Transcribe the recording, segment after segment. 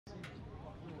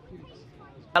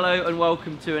Hello and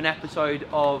welcome to an episode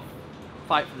of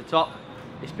Fight for the Top.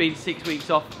 It's been 6 weeks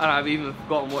off and I've even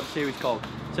forgotten what series called.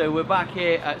 So we're back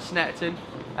here at Snetterton,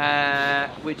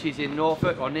 which is in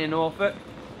Norfolk, or near Norfolk,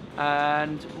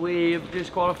 and we've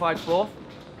just qualified 4th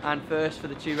and 1st for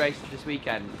the 2 races this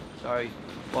weekend. So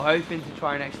we're hoping to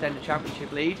try and extend the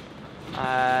championship lead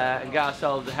and get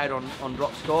ourselves ahead on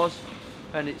drop scores,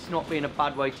 and it's not been a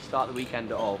bad way to start the weekend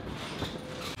at all.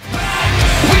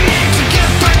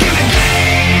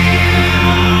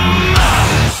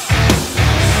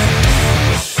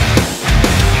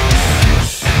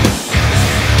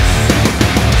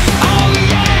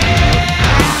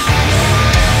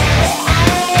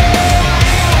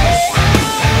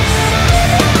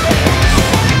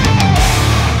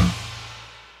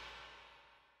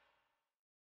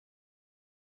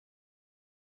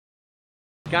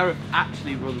 Gareth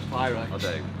actually runs Pyro. I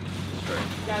do, it's true.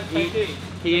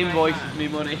 He invoices me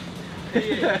money.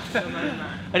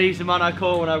 And he's the man I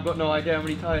call when I've got no idea how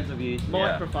many tyres I've used.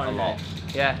 Microphone. Yeah,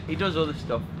 yeah, he does other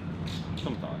stuff.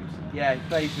 Sometimes. Yeah, he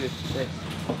plays with this.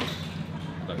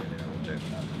 Don't really know what to do.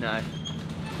 No.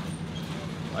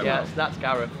 Oh, Yeah, well. that's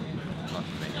Gareth. Nice to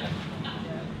meet you.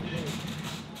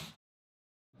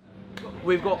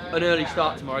 We've got an early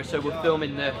start tomorrow, so we're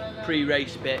filming the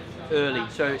pre-race bit early.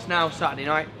 So it's now Saturday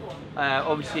night.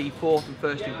 Obviously 4th and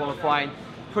 1st in qualifying.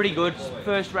 Pretty good.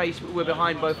 First race we're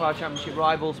behind both our championship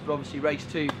rivals, but obviously race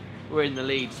 2 we're in the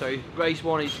lead. So race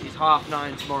 1 is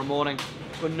 9:30 tomorrow morning.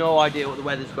 We've got no idea what the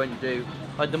weather's going to do.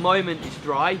 At the moment it's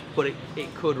dry, but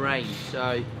it could rain.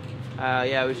 So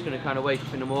yeah, we're just going to kind of wake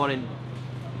up in the morning,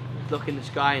 look in the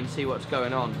sky and see what's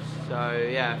going on. So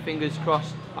yeah, fingers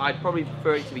crossed. I'd probably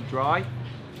prefer it to be dry,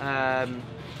 but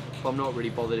I'm not really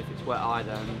bothered if it's wet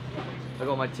either. And I've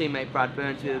got my teammate Brad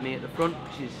Burns with me at the front,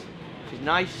 which is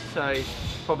nice. So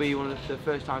probably one of the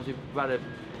first times we've had a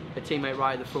teammate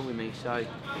right at the front with me. So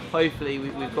hopefully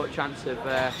we've got a chance of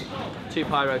 2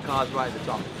 Pyro cars right at the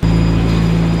top.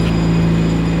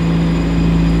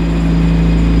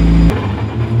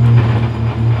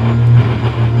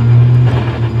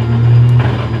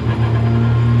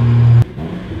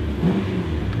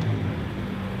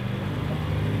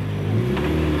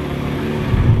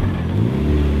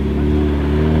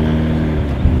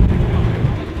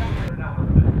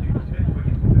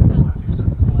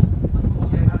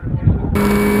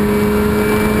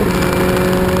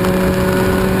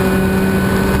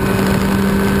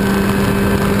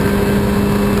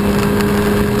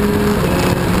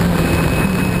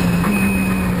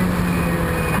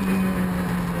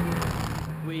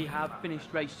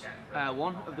 Finished race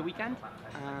 1 of the weekend,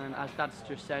 and as Dad's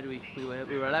just said, we were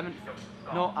 11th.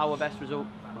 Not our best result,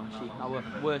 well, actually our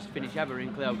worst finish ever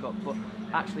in Clio Cup, but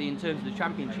actually in terms of the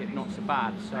championship, not so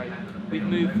bad. So we've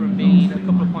moved from being a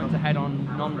couple of points ahead on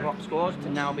non-drop scores to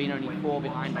now being only 4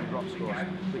 behind on drop scores,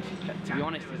 which, to be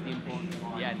honest, is the important thing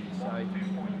at the end. So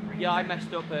yeah, I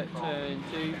messed up at turn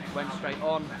 2, went straight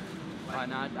on,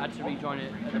 and I had to rejoin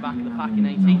it at the back of the pack in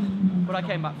 18th, but I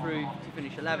came back through to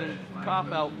finish 11th. Car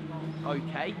felt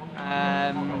okay,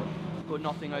 but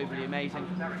nothing overly amazing.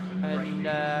 And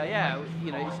yeah,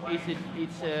 you know,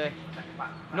 it's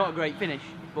not a great finish,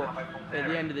 but at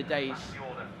the end of the day,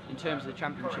 in terms of the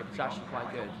championship, it's actually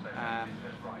quite good.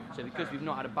 So because we've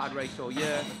not had a bad race all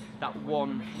year, that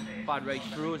one bad race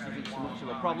for us isn't so much of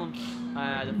a problem.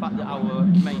 The fact that our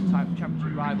main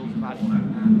championship rivals have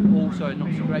had also not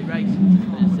so great race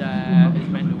has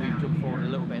meant that we've jumped forward a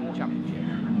little bit in the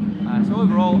championship. So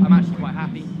overall, I'm actually quite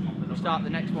happy. We'll start the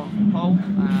next one from pole.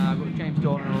 I've got James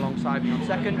Dornan alongside me on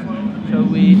 2nd. So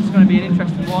it's going to be an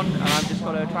interesting one, and I've just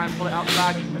got to try and pull it out the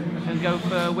bag and go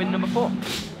for win number 4.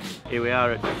 Here we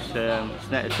are at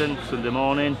Snetterton, Sunday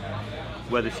morning.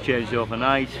 Weather's changed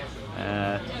overnight.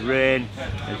 Rain,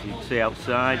 as you can see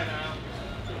outside.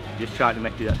 Just trying to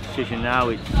make that decision now.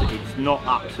 It's not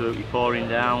absolutely pouring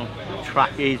down. The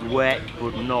track is wet,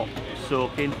 but not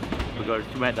soaking. We've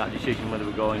got to make that decision whether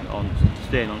we're going on,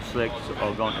 staying on slicks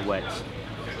or going to wets.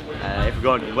 If we're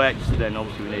going to wets, then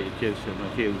obviously we need to do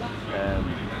a few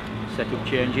setup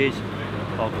changes,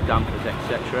 auto dampers,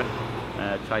 etc.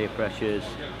 Tyre pressures.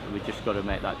 We've just got to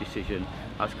make that decision.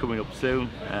 That's coming up soon.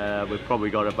 We've probably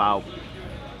got about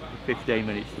 15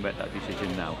 minutes to make that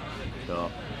decision now. So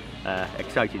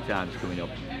exciting times coming up.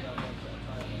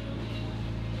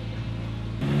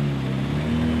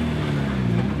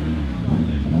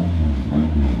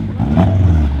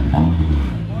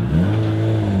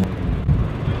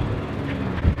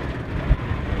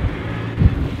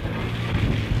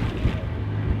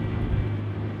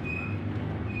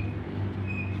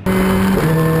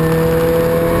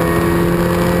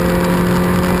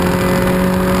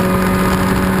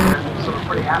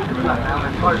 after the lap now,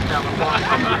 then close down the line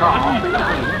from the car.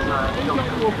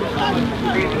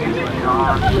 Leading into the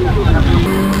car.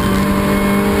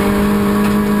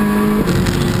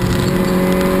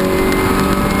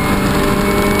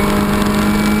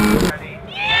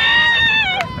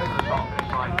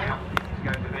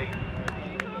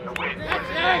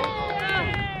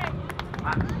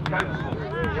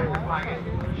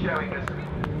 Showing us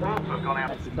Norfolk on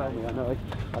out. I know,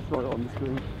 I saw it on the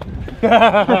screen.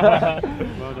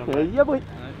 Well done, mate. Yeah, boy.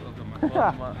 Well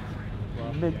done, mate.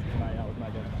 Mid. Mate, that was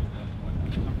mega.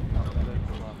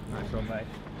 Nice one, mate.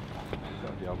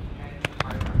 Good job.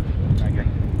 Thank you.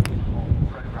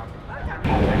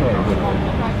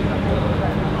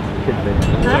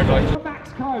 Max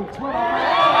coat.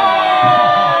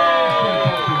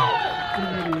 He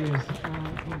really is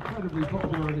incredibly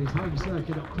popular in his home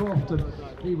circuit at Croft, and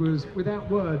he was without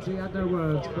words. He had no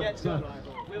words, but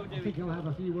I think he'll have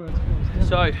a few words for us.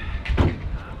 So,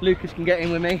 Lucas can get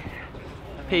in with me.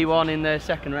 P1 in the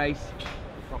second race.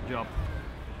 Top job.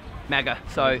 Mega.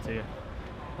 So,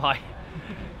 bye.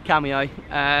 Cameo.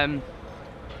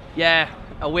 Yeah,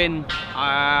 a win.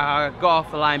 I got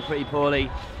off the line pretty poorly.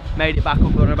 Made it back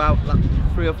up on about lap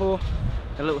 3 or 4.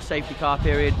 A little safety car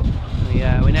period.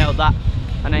 We nailed that,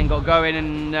 and then got going,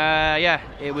 and yeah,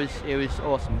 it was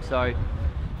awesome. So,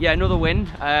 yeah, another win,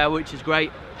 which is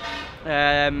great.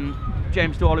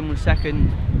 James Dorling was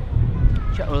second.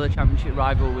 Other championship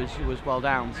rival was well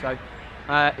down. So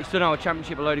it's done our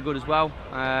championship a load of good as well.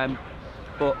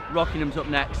 But Rockingham's up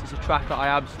next. It's a track that I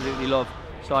absolutely love.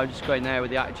 So I'm just going there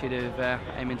with the attitude of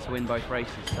aiming to win both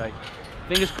races. So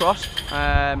fingers crossed,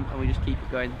 and we just keep it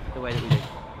going the way that we do.